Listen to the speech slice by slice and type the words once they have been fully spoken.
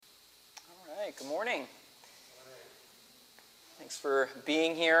right, good morning. Thanks for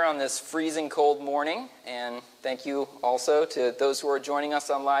being here on this freezing cold morning, and thank you also to those who are joining us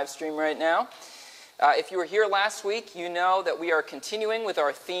on live stream right now. If you were here last week, you know that we are continuing with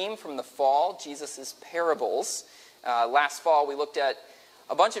our theme from the fall, Jesus' parables. Last fall, we looked at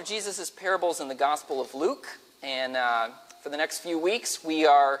a bunch of Jesus' parables in the Gospel of Luke, and for the next few weeks, we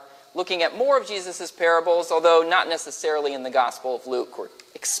are looking at more of Jesus' parables, although not necessarily in the Gospel of Luke. We're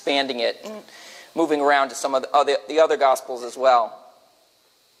expanding it and moving around to some of the other Gospels as well.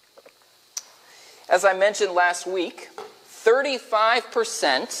 As I mentioned last week,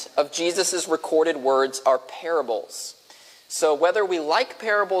 35% of Jesus' recorded words are parables. So whether we like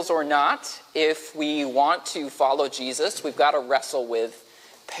parables or not, if we want to follow Jesus, we've got to wrestle with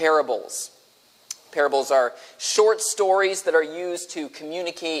parables. Parables are short stories that are used to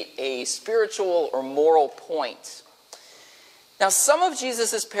communicate a spiritual or moral point. Now, some of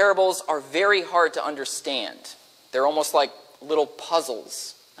Jesus' parables are very hard to understand. They're almost like little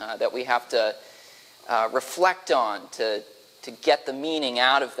puzzles that we have to reflect on to get the meaning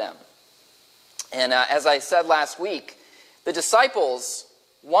out of them. And as I said last week, the disciples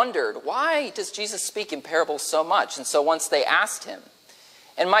wondered, why does Jesus speak in parables so much? And so once they asked him,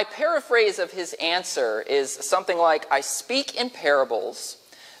 and my paraphrase of his answer is something like, I speak in parables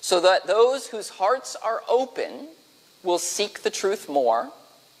so that those whose hearts are open will seek the truth more,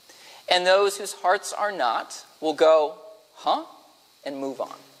 and those whose hearts are not will go, huh? And move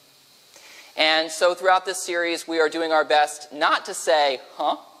on. And so throughout this series, we are doing our best not to say,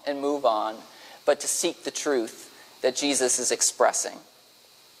 huh? And move on, but to seek the truth that Jesus is expressing.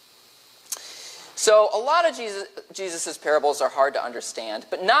 So a lot of Jesus' parables are hard to understand,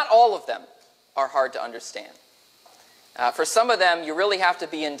 but not all of them are hard to understand. For some of them, you really have to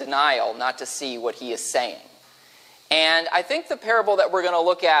be in denial not to see what he is saying. And I think the parable that we're going to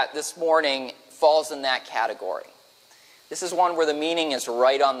look at this morning falls in that category. This is one where the meaning is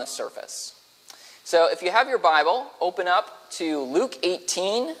right on the surface. So if you have your Bible, open up to Luke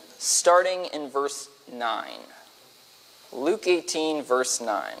 18, starting in verse 9. Luke 18, verse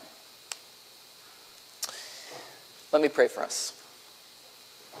 9. Let me pray for us.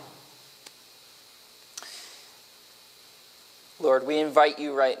 Lord, we invite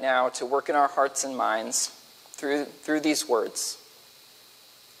you right now to work in our hearts and minds through these words.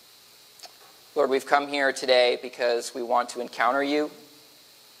 Lord, we've come here today because we want to encounter you,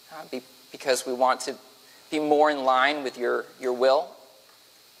 because we want to be more in line with your will.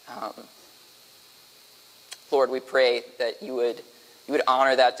 Lord, we pray that you would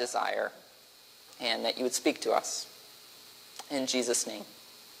honor that desire and that you would speak to us. In Jesus' name,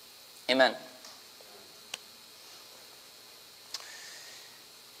 amen.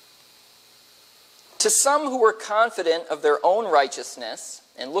 To some who were confident of their own righteousness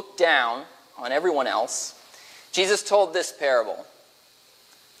and looked down on everyone else, Jesus told this parable.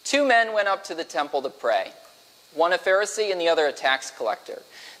 2 men went up to the temple to pray, one a Pharisee and the other a tax collector.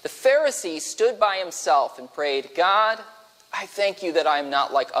 The Pharisee stood by himself and prayed, God, I thank you that I am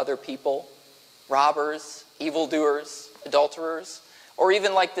not like other people, robbers, evildoers, adulterers, or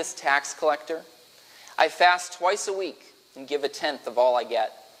even like this tax collector. I fast twice a week and give 1/10 of all I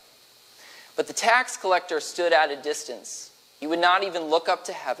get. But the tax collector stood at a distance. He would not even look up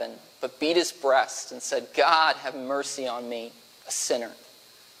to heaven, but beat his breast and said, God, have mercy on me, a sinner.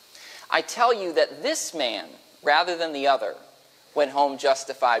 I tell you that this man, rather than the other, went home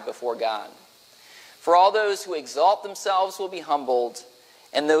justified before God. For all those who exalt themselves will be humbled,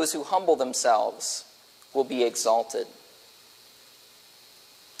 and those who humble themselves will be exalted.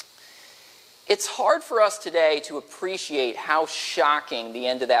 It's hard for us today to appreciate how shocking the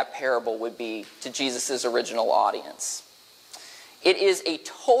end of that parable would be to Jesus' original audience. It is a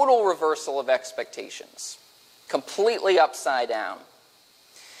total reversal of expectations, completely upside down.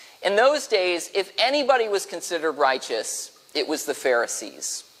 In those days, if anybody was considered righteous, it was the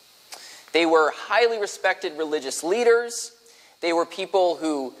Pharisees. They were highly respected religious leaders. They were people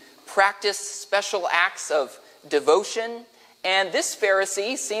who practiced special acts of devotion. And this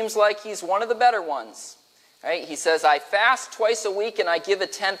Pharisee seems like he's one of the better ones. Right? He says, I fast twice a week and I give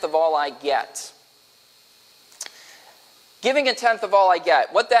 1/10 of all I get. Giving 1/10 of all I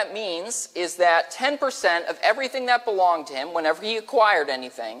get. What that means is that 10% of everything that belonged to him, whenever he acquired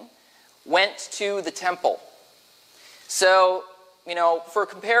anything, went to the temple. So, for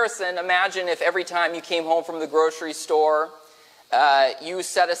comparison, imagine if every time you came home from the grocery store, you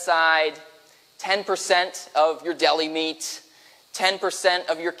set aside 10% of your deli meat, 10%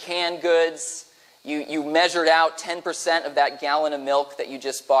 of your canned goods. You measured out 10% of that gallon of milk that you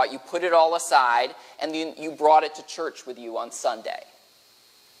just bought. You put it all aside, and you brought it to church with you on Sunday.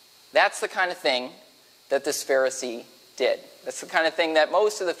 That's the kind of thing that this Pharisee did. That's the kind of thing that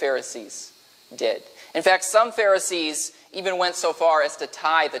most of the Pharisees did. In fact, some Pharisees even went so far as to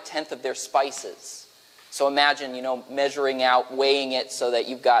tithe a tenth of their spices. So imagine, measuring out, weighing it so that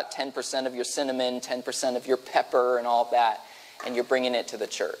you've got 10% of your cinnamon, 10% of your pepper and all that, and you're bringing it to the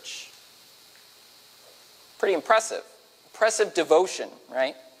church. Pretty impressive. Impressive devotion,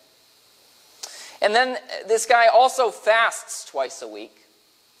 right? And then this guy also fasts twice a week,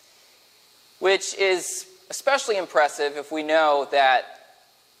 which is especially impressive if we know that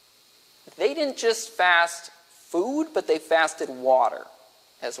they didn't just fast food, but they fasted water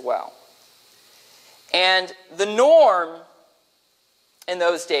as well. And the norm in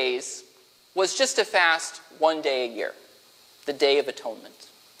those days was just to fast one day a year, the Day of Atonement.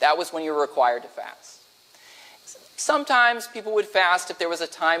 That was when you were required to fast. Sometimes people would fast if there was a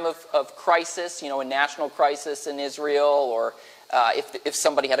time of crisis, a national crisis in Israel, or if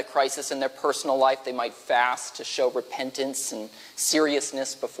somebody had a crisis in their personal life, they might fast to show repentance and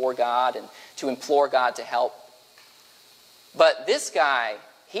seriousness before God and to implore God to help. But this guy,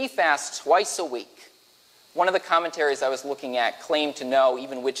 he fasts twice a week. One of the commentaries I was looking at claimed to know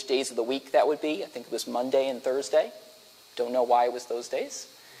even which days of the week that would be. I think it was Monday and Thursday. Don't know why it was those days.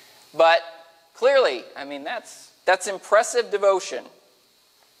 But clearly, that's impressive devotion.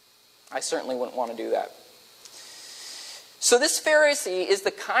 I certainly wouldn't want to do that. So this Pharisee is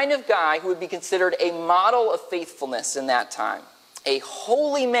the kind of guy who would be considered a model of faithfulness in that time. A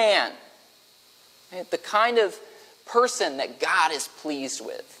holy man. The kind of person that God is pleased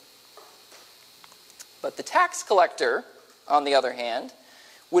with. But the tax collector, on the other hand,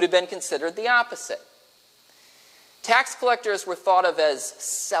 would have been considered the opposite. Tax collectors were thought of as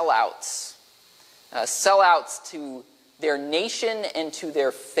sellouts. Sellouts to their nation and to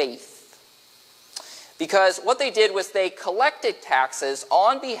their faith. Because what they did was they collected taxes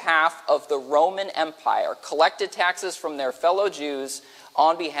on behalf of the Roman Empire, collected taxes from their fellow Jews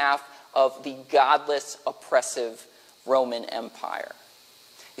on behalf of the godless, oppressive Roman Empire.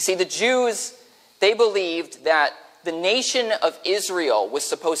 You see, the Jews, they believed that the nation of Israel was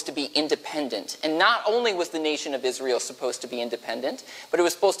supposed to be independent. And not only was the nation of Israel supposed to be independent, but it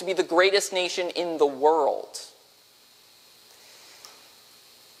was supposed to be the greatest nation in the world.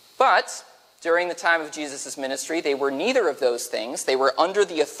 But during the time of Jesus' ministry, they were neither of those things. They were under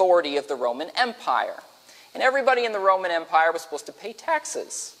the authority of the Roman Empire. And everybody in the Roman Empire was supposed to pay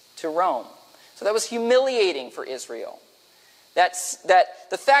taxes to Rome. So that was humiliating for Israel. That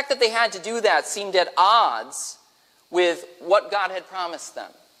the fact that they had to do that seemed at odds with what God had promised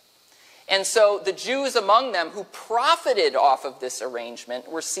them. And so the Jews among them who profited off of this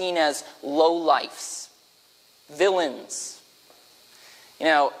arrangement were seen as lowlifes, villains.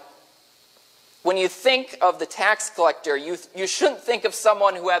 When you think of the tax collector, you shouldn't think of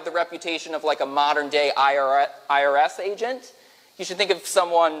someone who had the reputation of like a modern-day IRS agent. You should think of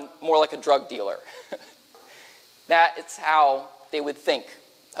someone more like a drug dealer. That's how they would think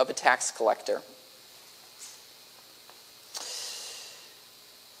of a tax collector.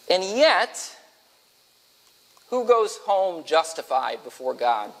 And yet, who goes home justified before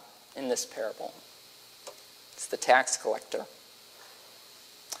God in this parable? It's the tax collector.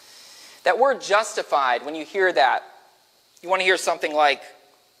 That word justified, when you hear that, you want to hear something like,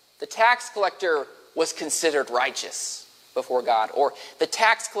 the tax collector was considered righteous before God, or the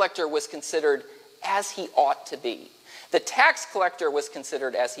tax collector was considered as he ought to be. The tax collector was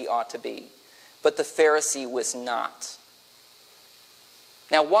considered as he ought to be, but the Pharisee was not.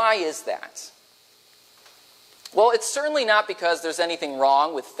 Now, why is that? Well, it's certainly not because there's anything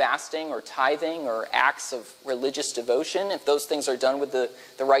wrong with fasting or tithing or acts of religious devotion. If those things are done with the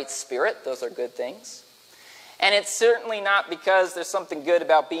right spirit, those are good things. And it's certainly not because there's something good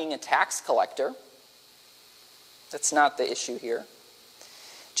about being a tax collector. That's not the issue here.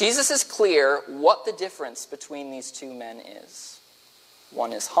 Jesus is clear what the difference between these two men is.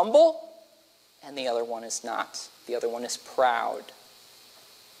 One is humble, and the other one is not. The other one is proud.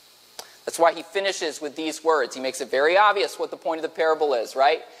 That's why he finishes with these words. He makes it very obvious what the point of the parable is,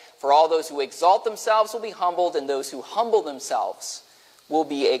 right? For all those who exalt themselves will be humbled, and those who humble themselves will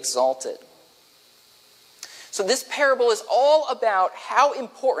be exalted. So this parable is all about how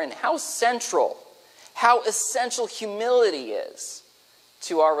important, how central, how essential humility is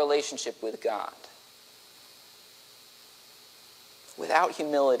to our relationship with God. Without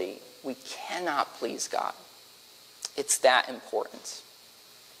humility, we cannot please God. It's that important.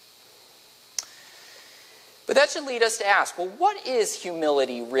 But that should lead us to ask, well, what is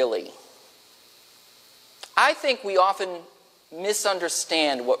humility really? I think we often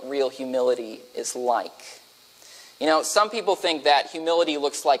misunderstand what real humility is like. Some people think that humility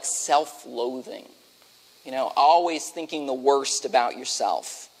looks like self-loathing. Always thinking the worst about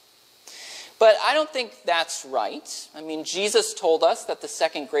yourself. But I don't think that's right. Jesus told us that the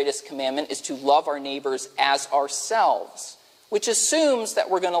second greatest commandment is to love our neighbors as ourselves, which assumes that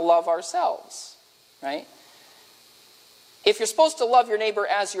we're going to love ourselves, right? If you're supposed to love your neighbor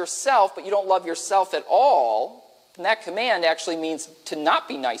as yourself, but you don't love yourself at all, then that command actually means to not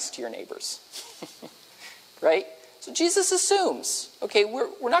be nice to your neighbors, right? So Jesus assumes, okay, we're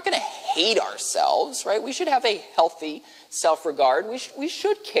not going to hate ourselves, right? We should have a healthy self-regard. We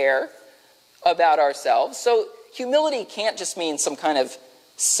should care about ourselves. So humility can't just mean some kind of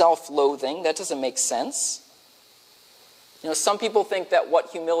self-loathing. That doesn't make sense. Some people think that what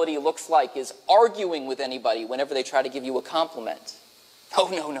humility looks like is arguing with anybody whenever they try to give you a compliment. Oh,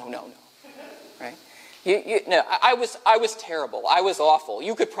 no. Right? No, I was terrible. I was awful.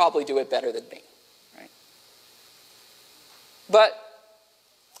 You could probably do it better than me. Right? But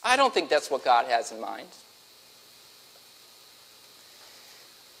I don't think that's what God has in mind.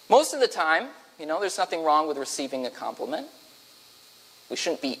 Most of the time, there's nothing wrong with receiving a compliment. We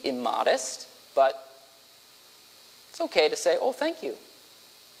shouldn't be immodest, but it's okay to say, oh, thank you.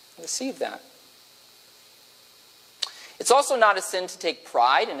 I received that. It's also not a sin to take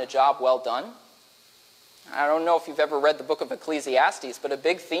pride in a job well done. I don't know if you've ever read the book of Ecclesiastes, but a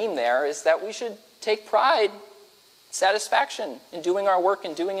big theme there is that we should take pride, satisfaction in doing our work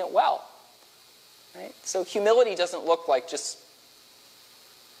and doing it well. Right? So humility doesn't look like just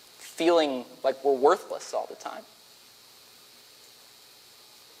feeling like we're worthless all the time.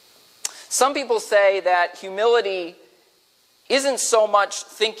 Some people say that humility isn't so much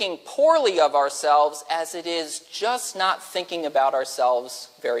thinking poorly of ourselves as it is just not thinking about ourselves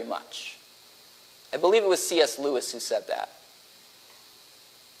very much. I believe it was C.S. Lewis who said that.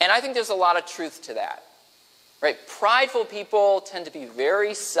 And I think there's a lot of truth to that. Right? Prideful people tend to be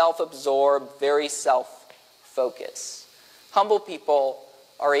very self-absorbed, very self-focused. Humble people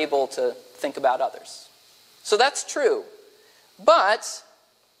are able to think about others. So that's true. But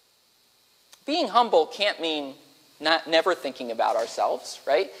being humble can't mean never thinking about ourselves,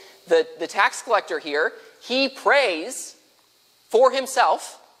 right? The tax collector here, he prays for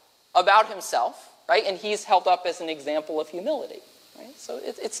himself, about himself, right? And he's held up as an example of humility, right? So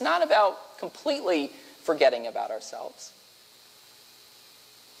it's not about completely forgetting about ourselves.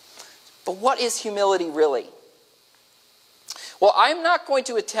 But what is humility really? Well, I'm not going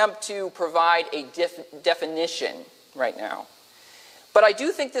to attempt to provide a definition right now. But I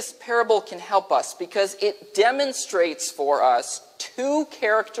do think this parable can help us because it demonstrates for us two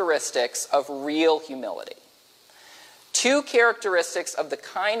characteristics of real humility. Two characteristics of the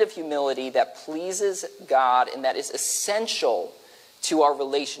kind of humility that pleases God and that is essential to our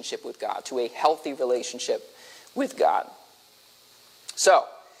relationship with God, to a healthy relationship with God. So,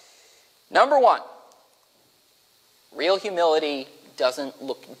 number one, real humility doesn't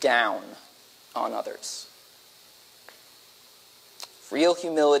look down on others. Real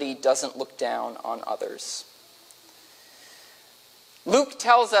humility doesn't look down on others. Luke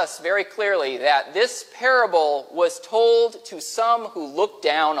tells us very clearly that this parable was told to some who looked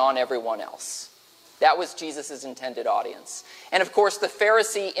down on everyone else. That was Jesus' intended audience. And of course, the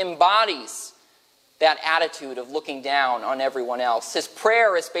Pharisee embodies that attitude of looking down on everyone else. His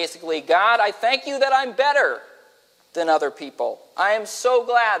prayer is basically, God, I thank you that I'm better than other people. I am so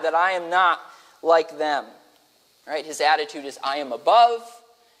glad that I am not like them. Right? His attitude is, I am above,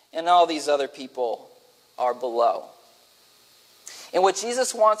 and all these other people are below. And what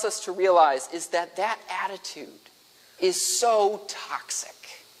Jesus wants us to realize is that that attitude is so toxic.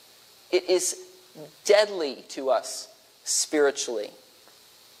 It is deadly to us spiritually.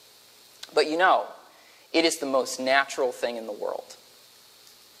 But it is the most natural thing in the world.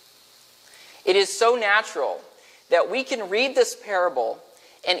 It is so natural that we can read this parable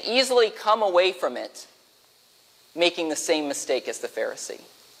and easily come away from it making the same mistake as the Pharisee,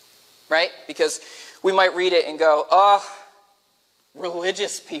 right? Because we might read it and go,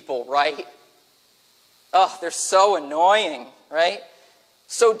 religious people, right? They're so annoying, right?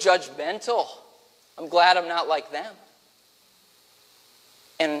 So judgmental. I'm glad I'm not like them.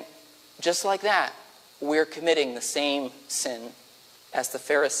 And just like that, we're committing the same sin as the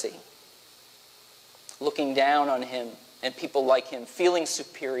Pharisee. Looking down on him and people like him, feeling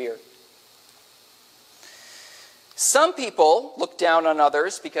superior. Some people look down on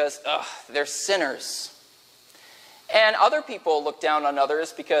others because, they're sinners. And other people look down on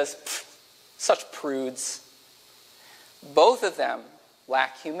others because, such prudes. Both of them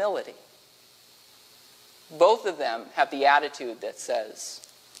lack humility. Both of them have the attitude that says,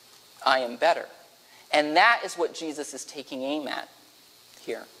 I am better. And that is what Jesus is taking aim at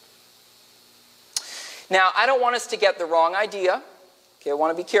here. Now, I don't want us to get the wrong idea. Okay, I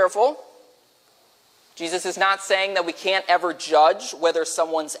want to be careful. Jesus is not saying that we can't ever judge whether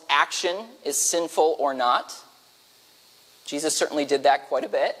someone's action is sinful or not. Jesus certainly did that quite a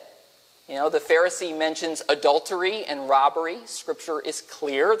bit. You know, the Pharisee mentions adultery and robbery. Scripture is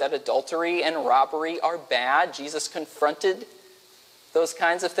clear that adultery and robbery are bad. Jesus confronted those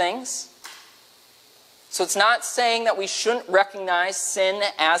kinds of things. So it's not saying that we shouldn't recognize sin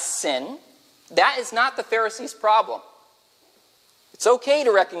as sin. That is not the Pharisee's problem. It's okay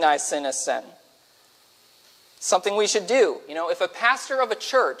to recognize sin as sin. Something we should do. You know, if a pastor of a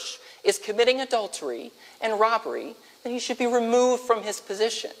church is committing adultery and robbery, then he should be removed from his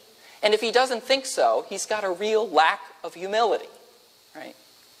position. And if he doesn't think so, he's got a real lack of humility, right?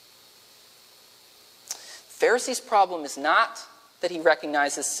 Pharisee's problem is not that he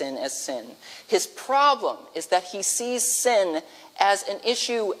recognizes sin as sin. His problem is that he sees sin as an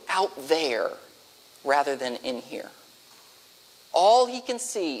issue out there rather than in here. All he can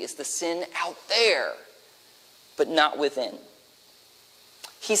see is the sin out there, but not within.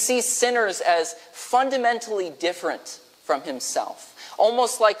 He sees sinners as fundamentally different from himself,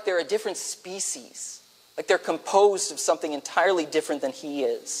 almost like they're a different species, like they're composed of something entirely different than he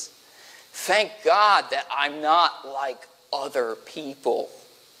is. Thank God that I'm not like other people,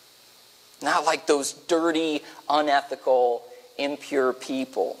 not like those dirty, unethical, impure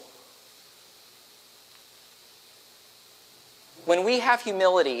people. When we have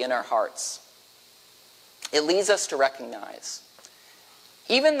humility in our hearts, it leads us to recognize,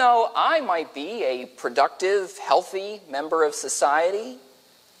 even though I might be a productive, healthy member of society,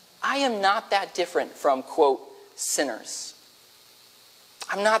 I am not that different from, quote, sinners.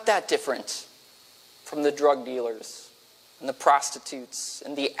 I'm not that different from the drug dealers and the prostitutes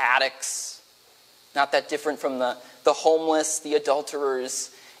and the addicts. Not that different from the homeless, the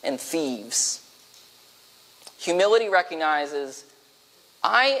adulterers, and thieves. Humility recognizes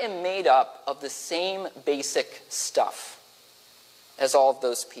I am made up of the same basic stuff as all of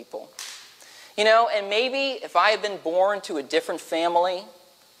those people. You know, and maybe if I had been born to a different family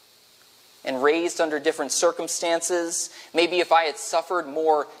and raised under different circumstances, maybe if I had suffered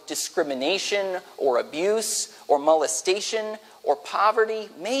more discrimination or abuse or molestation or poverty,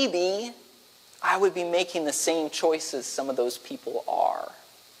 maybe I would be making the same choices some of those people are.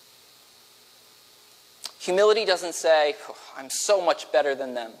 Humility doesn't say, oh, I'm so much better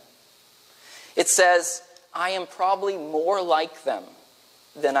than them. It says, I am probably more like them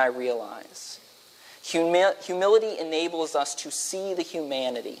than I realize. Humility enables us to see the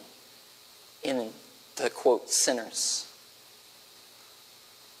humanity in the, quote, sinners.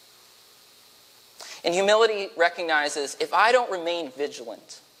 And humility recognizes if I don't remain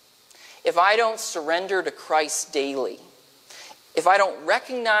vigilant, if I don't surrender to Christ daily, if I don't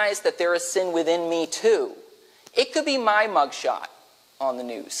recognize that there is sin within me too, it could be my mugshot on the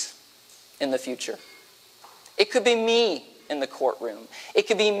news in the future. It could be me in the courtroom. It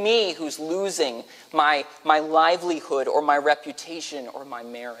could be me who's losing my livelihood or my reputation or my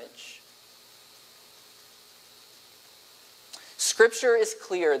marriage. Scripture is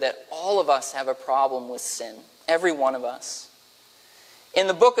clear that all of us have a problem with sin. Every one of us. In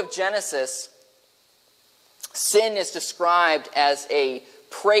the book of Genesis, sin is described as a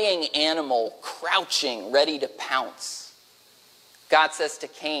preying animal crouching, ready to pounce. God says to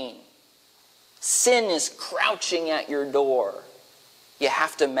Cain, sin is crouching at your door. You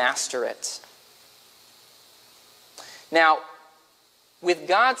have to master it. Now, with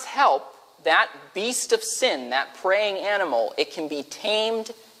God's help, that beast of sin, that preying animal, it can be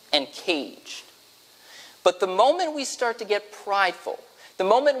tamed and caged. But the moment we start to get prideful, the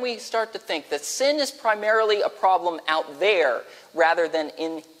moment we start to think that sin is primarily a problem out there rather than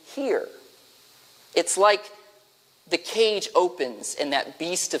in here, it's like the cage opens and that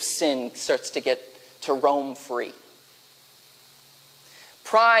beast of sin starts to roam free.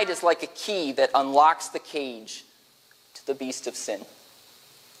 Pride is like a key that unlocks the cage to the beast of sin,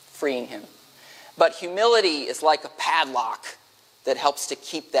 freeing him. But humility is like a padlock that helps to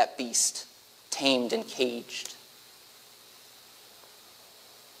keep that beast tamed and caged.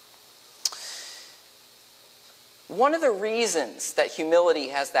 One of the reasons that humility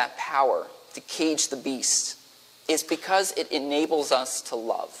has that power to cage the beast is because it enables us to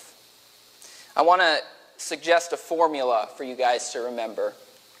love. I want to suggest a formula for you guys to remember.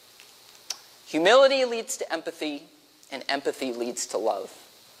 Humility leads to empathy, and empathy leads to love.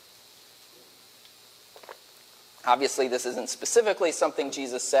 Obviously, this isn't specifically something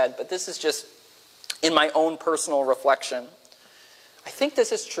Jesus said, but this is just in my own personal reflection. I think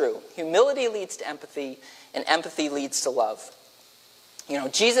this is true. Humility leads to empathy, and empathy leads to love.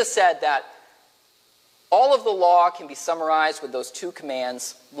 Jesus said that all of the law can be summarized with those two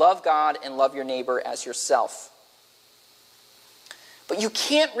commands: love God and love your neighbor as yourself. But you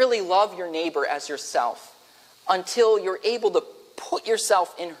can't really love your neighbor as yourself until you're able to put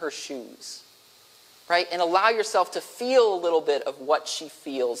yourself in her shoes, right? And allow yourself to feel a little bit of what she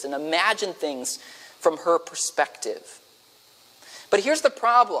feels and imagine things from her perspective. But here's the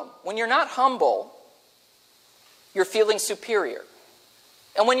problem. When you're not humble, you're feeling superior.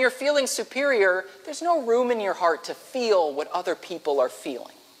 And when you're feeling superior, there's no room in your heart to feel what other people are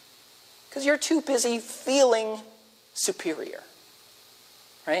feeling, because you're too busy feeling superior,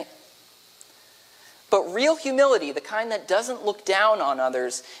 right? But real humility, the kind that doesn't look down on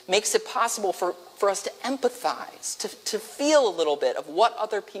others, makes it possible for us to empathize, to feel a little bit of what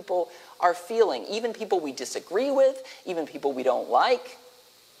other people are feeling, even people we disagree with, even people we don't like,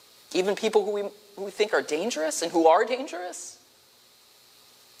 even people who we think are dangerous and who are dangerous.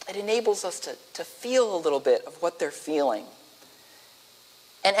 It enables us to feel a little bit of what they're feeling.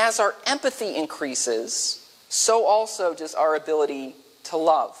 And as our empathy increases, so also does our ability to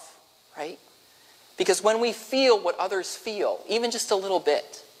love, right? Because when we feel what others feel, even just a little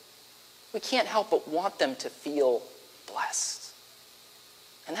bit, we can't help but want them to feel blessed.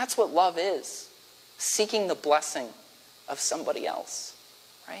 And that's what love is: seeking the blessing of somebody else,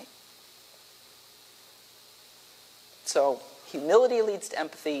 right? So, humility leads to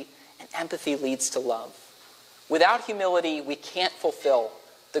empathy, and empathy leads to love. Without humility, we can't fulfill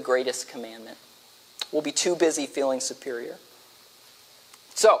the greatest commandment. We'll be too busy feeling superior.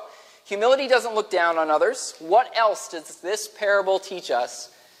 So, humility doesn't look down on others. What else does this parable teach us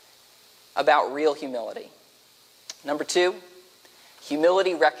about real humility? Number 2,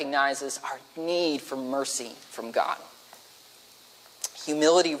 humility recognizes our need for mercy from God.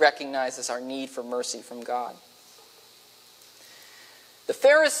 Humility recognizes our need for mercy from God. The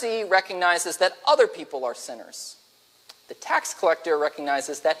Pharisee recognizes that other people are sinners. The tax collector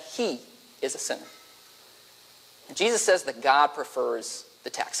recognizes that he is a sinner. And Jesus says that God prefers the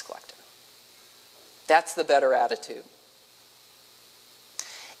tax collector. That's the better attitude.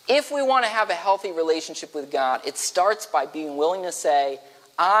 If we want to have a healthy relationship with God, it starts by being willing to say,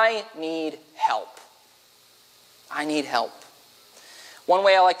 I need help. I need help. One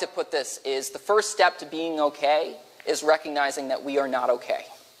way I like to put this is the first step to being okay is recognizing that we are not okay.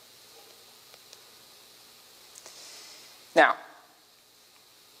 Now,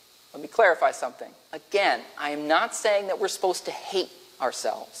 let me clarify something. Again, I am not saying that we're supposed to hate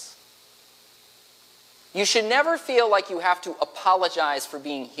ourselves. You should never feel like you have to apologize for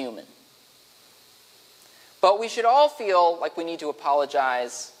being human. But we should all feel like we need to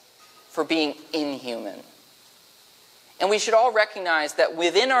apologize for being inhuman. And we should all recognize that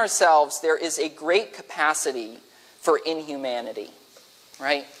within ourselves there is a great capacity for inhumanity,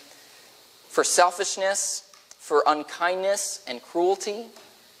 right? For selfishness, for unkindness and cruelty,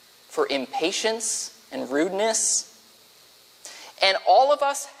 for impatience and rudeness. And all of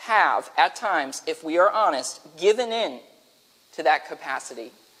us have, at times, if we are honest, given in to that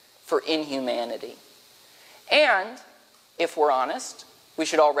capacity for inhumanity. And, if we're honest, we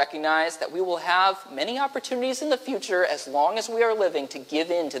should all recognize that we will have many opportunities in the future, as long as we are living, to give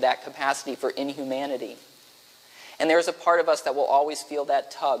in to that capacity for inhumanity. And there's a part of us that will always feel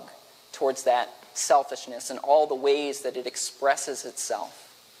that tug towards that selfishness and all the ways that it expresses itself.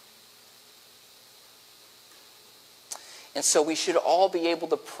 And so we should all be able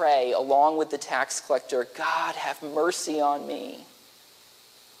to pray along with the tax collector, God, have mercy on me,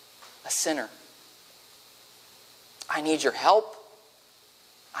 a sinner. I need your help.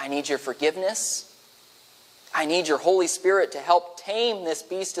 I need your forgiveness. I need your Holy Spirit to help tame this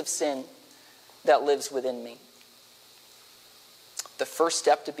beast of sin that lives within me. The first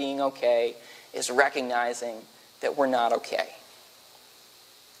step to being okay is recognizing that we're not okay.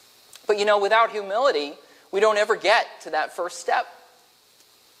 But without humility, we don't ever get to that first step.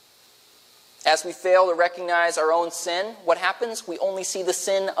 As we fail to recognize our own sin, what happens? We only see the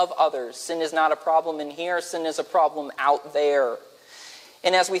sin of others. Sin is not a problem in here, sin is a problem out there.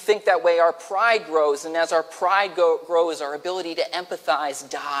 And as we think that way, our pride grows. And as our pride grows, our ability to empathize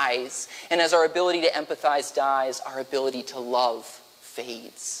dies. And as our ability to empathize dies, our ability to love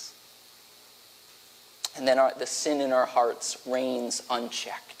fades. And then the sin in our hearts reigns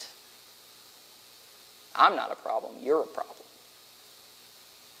unchecked. I'm not a problem, you're a problem.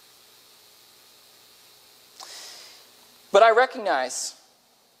 But I recognize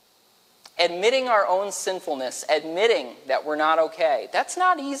admitting our own sinfulness, admitting that we're not okay, that's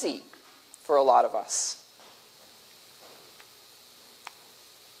not easy for a lot of us.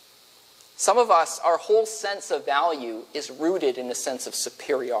 Some of us, our whole sense of value is rooted in a sense of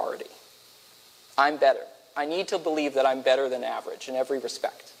superiority. I'm better. I need to believe that I'm better than average in every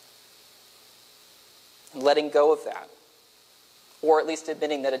respect. And letting go of that, or at least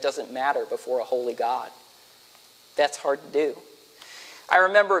admitting that it doesn't matter before a holy God, that's hard to do. I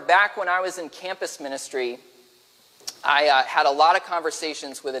remember back when I was in campus ministry, I had a lot of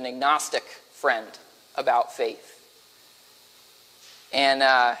conversations with an agnostic friend about faith. And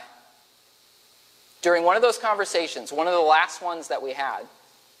during one of those conversations, one of the last ones that we had,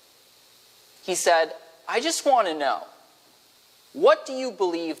 he said, I just want to know, what do you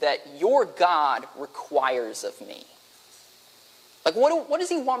believe that your God requires of me? Like, what does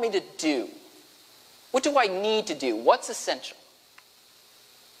he want me to do? What do I need to do? What's essential?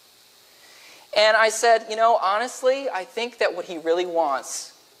 And I said, honestly, I think that what he really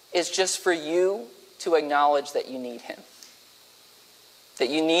wants is just for you to acknowledge that you need him. That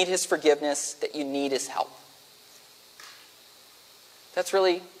you need his forgiveness, that you need his help. That's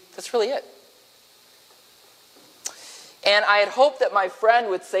really it. And I had hoped that my friend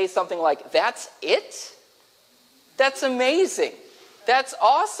would say something like, that's it? That's amazing. That's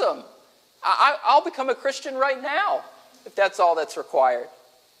awesome. I'll become a Christian right now if that's all that's required.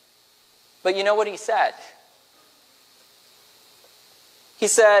 But you know what he said? He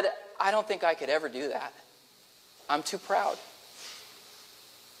said, I don't think I could ever do that. I'm too proud.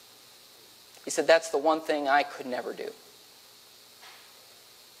 He said, that's the one thing I could never do.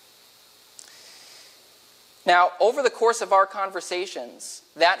 Now, over the course of our conversations,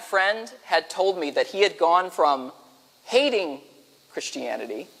 that friend had told me that he had gone from hating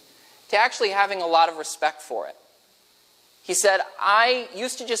Christianity to actually having a lot of respect for it. He said, I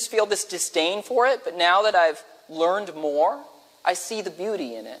used to just feel this disdain for it, but now that I've learned more, I see the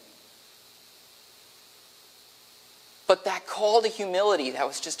beauty in it. But that call to humility, that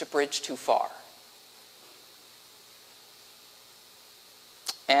was just a bridge too far.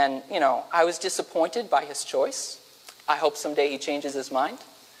 And, I was disappointed by his choice. I hope someday he changes his mind.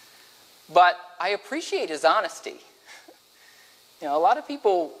 But I appreciate his honesty. A lot of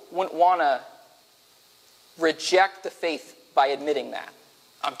people wouldn't want to reject the faith by admitting that.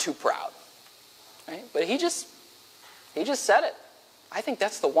 I'm too proud. Right? But he just said it. I think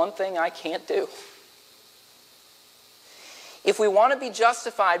that's the one thing I can't do. If we want to be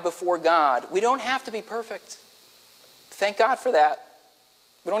justified before God, we don't have to be perfect. Thank God for that.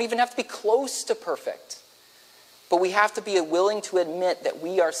 We don't even have to be close to perfect. But we have to be willing to admit that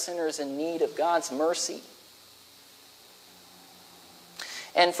we are sinners in need of God's mercy.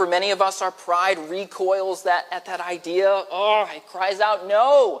 And for many of us, our pride recoils at that idea. Oh, it cries out,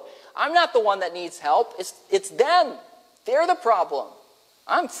 no, I'm not the one that needs help. It's them. They're the problem.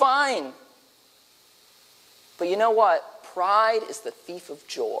 I'm fine. But you know what? Pride is the thief of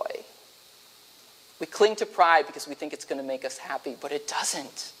joy. We cling to pride because we think it's going to make us happy, but it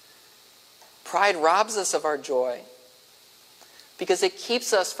doesn't. Pride robs us of our joy because it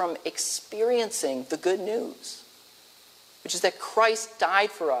keeps us from experiencing the good news, which is that Christ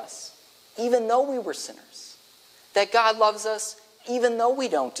died for us even though we were sinners, that God loves us even though we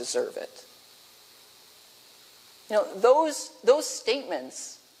don't deserve it. Those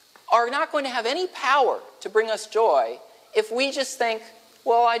statements are not going to have any power to bring us joy if we just think,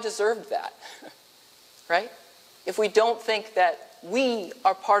 well, I deserved that. Right? If we don't think that we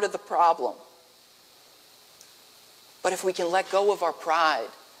are part of the problem. But if we can let go of our pride,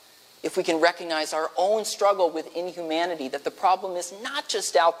 if we can recognize our own struggle with inhumanity, that the problem is not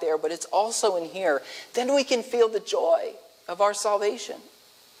just out there, but it's also in here, then we can feel the joy of our salvation.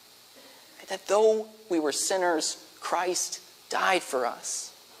 That though we were sinners, Christ died for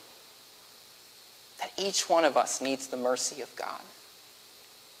us. That each one of us needs the mercy of God.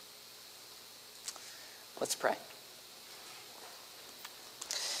 Let's pray.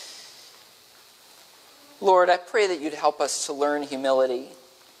 Lord, I pray that you'd help us to learn humility.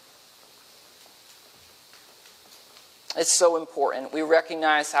 It's so important. We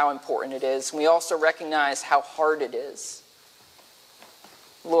recognize how important it is. We also recognize how hard it is.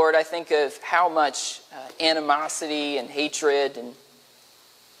 Lord, I think of how much animosity and hatred and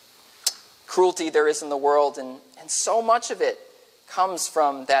cruelty there is in the world, and so much of it comes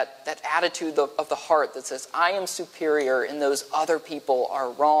from that attitude of the heart that says, I am superior and those other people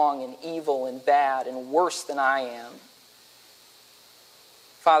are wrong and evil and bad and worse than I am.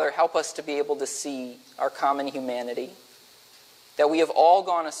 Father, help us to be able to see our common humanity, that we have all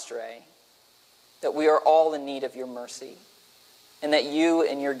gone astray, that we are all in need of your mercy, and that you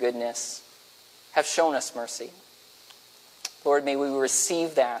in your goodness have shown us mercy. Lord, may we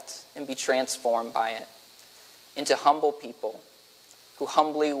receive that and be transformed by it into humble people who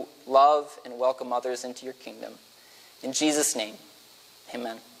humbly love and welcome others into your kingdom. In Jesus' name,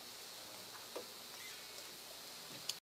 amen.